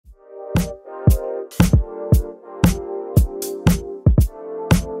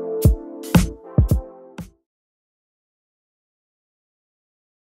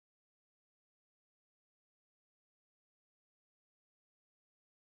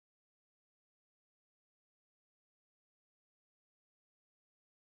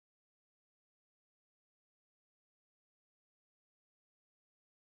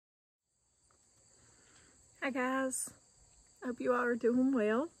Hi guys, hope you all are doing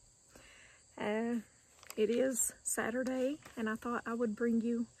well. It is Saturday and I thought I would bring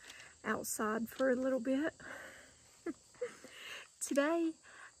you outside for a little bit. Today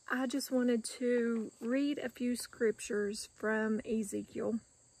I just wanted to read a few scriptures from Ezekiel,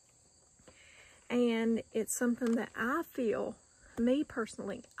 and it's something that I feel, me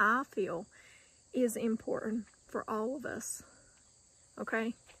personally, I feel is important for all of us,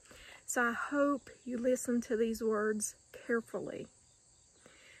 okay? So I hope you listen to these words carefully.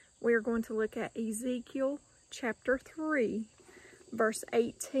 We're going to look at Ezekiel chapter 3, verse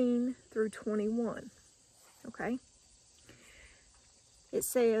 18 through 21. Okay? It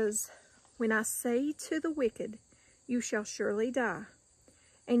says, "When I say to the wicked, you shall surely die,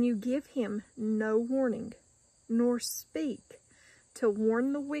 and you give him no warning, nor speak to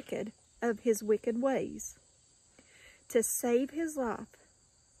warn the wicked of his wicked ways, to save his life,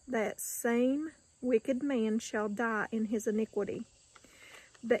 that same wicked man shall die in his iniquity,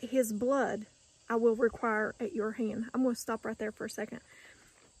 but his blood I will require at your hand." I'm going to stop right there for a second.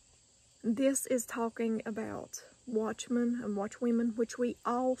 This is talking about watchmen and watchwomen, which we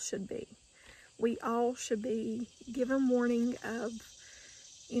all should be. We all should be given warning of,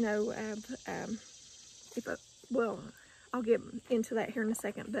 well, I'll get into that here in a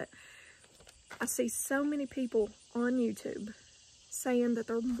second, but I see so many people on YouTube saying that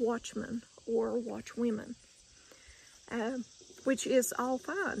they're watchmen or watchwomen, which is all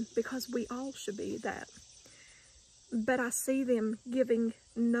fine because we all should be that. But I see them giving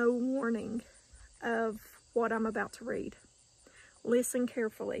no warning of what I'm about to read. Listen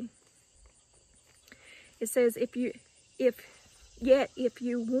carefully. It says, if you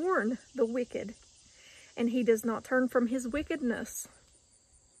warn the wicked, and he does not turn from his wickedness,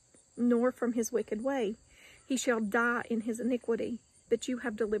 nor from his wicked way, he shall die in his iniquity, but you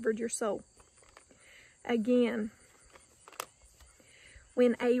have delivered your soul. Again,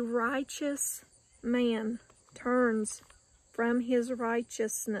 when a righteous man turns from his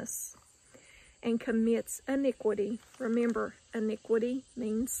righteousness and commits iniquity, remember, iniquity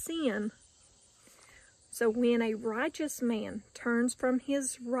means sin. So when a righteous man turns from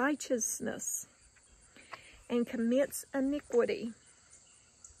his righteousness and commits iniquity,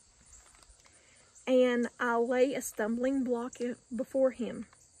 and I'll lay a stumbling block before him,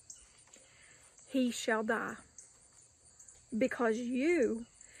 he shall die. Because you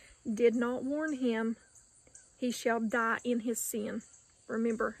did not warn him, he shall die in his sin.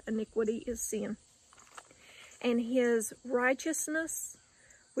 Remember, iniquity is sin. And his righteousness,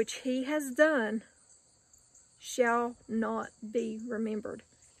 which he has done, shall not be remembered.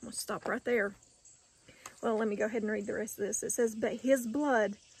 I'm going to stop right there. Well, let me go ahead and read the rest of this. It says, "But his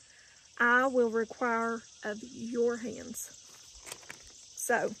blood I will require of your hands."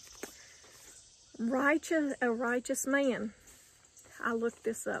 So, a righteous man. I looked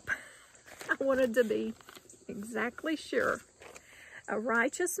this up. I wanted to be exactly sure. A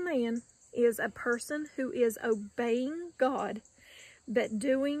righteous man is a person who is obeying God, but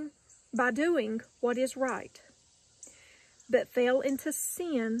by doing what is right, but fell into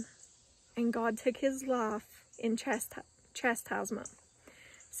sin, and God took his life in chastisement.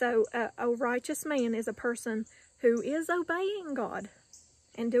 So a righteous man is a person who is obeying God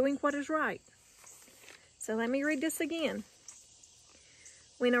and doing what is right. So let me read this again.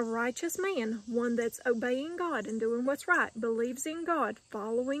 When a righteous man, one that's obeying God and doing what's right, believes in God,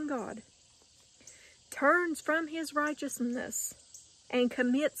 following God, turns from his righteousness and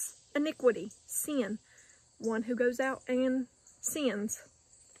commits iniquity, sin, one who goes out and sins,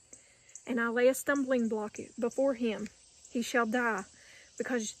 and I lay a stumbling block before him, he shall die.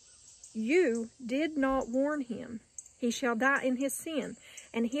 Because you did not warn him, he shall die in his sin,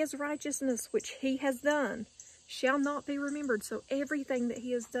 and his righteousness which he has done shall not be remembered. So everything that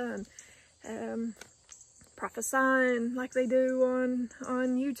he has done, prophesying like they do on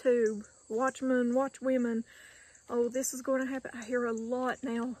YouTube, watchmen, watchwomen, oh, this is going to happen. I hear a lot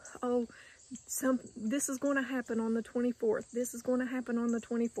now. Oh, this is going to happen on the 24th. This is going to happen on the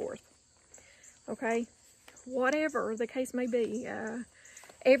 24th. Okay? Whatever the case may be,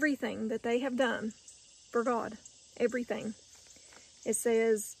 everything that they have done for God, everything. It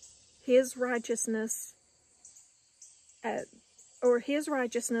says, his righteousness, his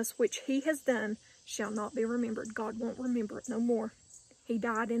righteousness which he has done shall not be remembered. God won't remember it no more. He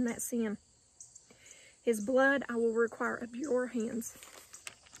died in that sin. His blood I will require of your hands.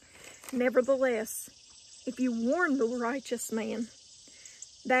 Nevertheless, if you warn the righteous man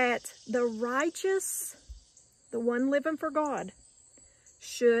that the righteous, the one living for God,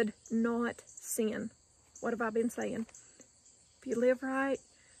 should not sin. What have I been saying? If you live right,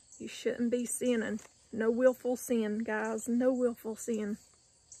 you shouldn't be sinning. No willful sin, guys. No willful sin.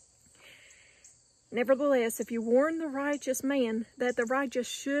 Nevertheless, if you warn the righteous man that the righteous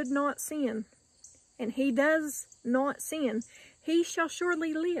should not sin, and he does not sin, he shall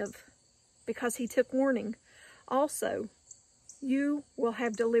surely live, because he took warning. Also, you will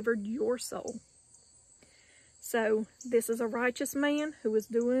have delivered your soul. So, this is a righteous man who was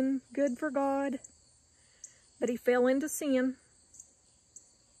doing good for God, but he fell into sin,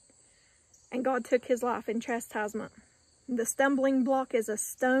 and God took his life in chastisement. The stumbling block is a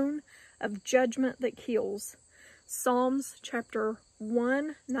stone of judgment that kills. Psalms chapter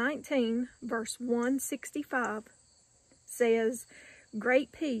 119, verse 165 says,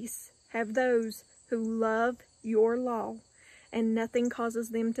 "Great peace have those who love your law, and nothing causes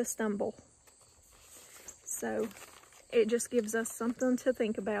them to stumble." So, it just gives us something to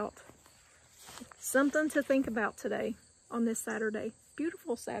think about. Something to think about today on this Saturday.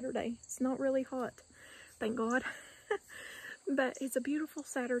 Beautiful Saturday. It's not really hot, thank God. But it's a beautiful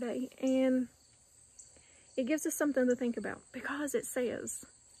Saturday, and it gives us something to think about, because it says,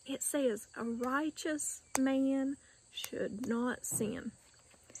 a righteous man should not sin.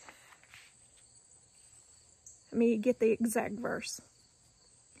 Let me get the exact verse.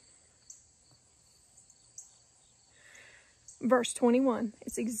 Verse 21.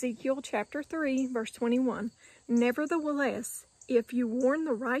 It's Ezekiel chapter 3, verse 21. "Nevertheless, if you warn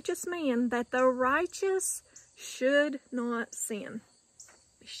the righteous man that the righteous should not sin."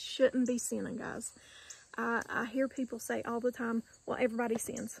 We shouldn't be sinning, guys. I hear people say all the time, well, everybody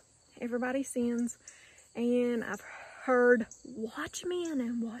sins. Everybody sins. And I've heard watchmen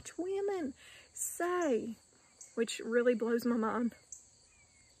and watchwomen say, which really blows my mind,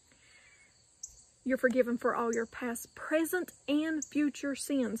 you're forgiven for all your past, present, and future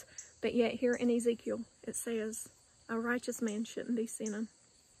sins. But yet here in Ezekiel, it says a righteous man shouldn't be sinning.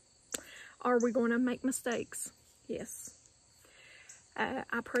 Are we going to make mistakes? Yes.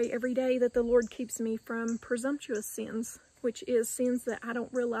 I pray every day that the Lord keeps me from presumptuous sins, which is sins that I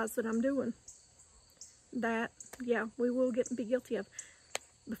don't realize that I'm doing. That, yeah, we will be guilty of.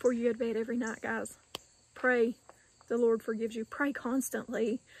 Before you go to bed every night, guys, pray the Lord forgives you. Pray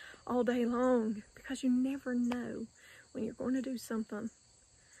constantly, all day long, because you never know when you're going to do something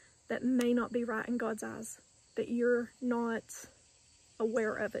that may not be right in God's eyes, that you're not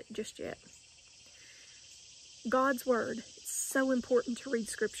aware of it just yet. God's word, it's so important to read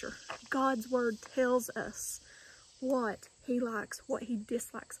scripture. God's word tells us what he likes, what he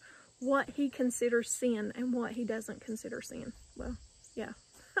dislikes, what he considers sin, and what he doesn't consider sin. Well, yeah.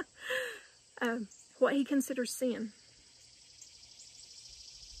 What he considers sin.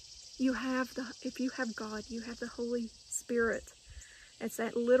 If you have God, you have the Holy Spirit. It's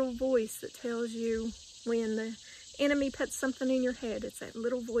that little voice that tells you when the enemy puts something in your head. It's that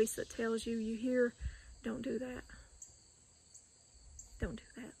little voice that tells you, you hear, don't do that. Don't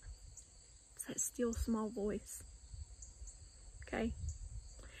do that. It's that still small voice. Okay?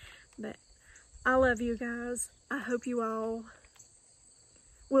 But I love you guys. I hope you all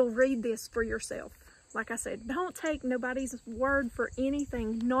will read this for yourself. Like I said, don't take nobody's word for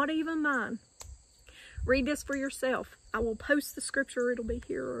anything, not even mine. Read this for yourself. I will post the scripture. It'll be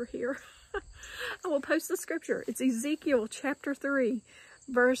here or here. I will post the scripture. It's Ezekiel chapter 3,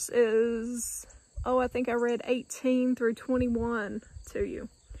 verses, I think I read 18 through 21 to you.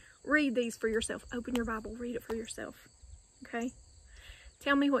 Read these for yourself. Open your Bible. Read it for yourself. Okay?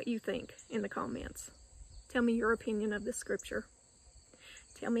 Tell me what you think in the comments. Tell me your opinion of the scripture.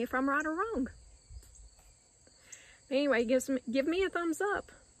 Tell me if I'm right or wrong. Anyway, give me a thumbs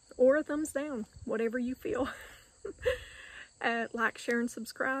up or a thumbs down, whatever you feel. Like, share, and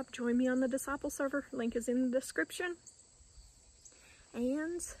subscribe. Join me on the Disciple server. Link is in the description.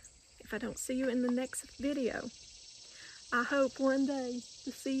 And if I don't see you in the next video, I hope one day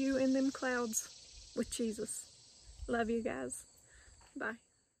to see you in them clouds with Jesus. Love you guys. Bye.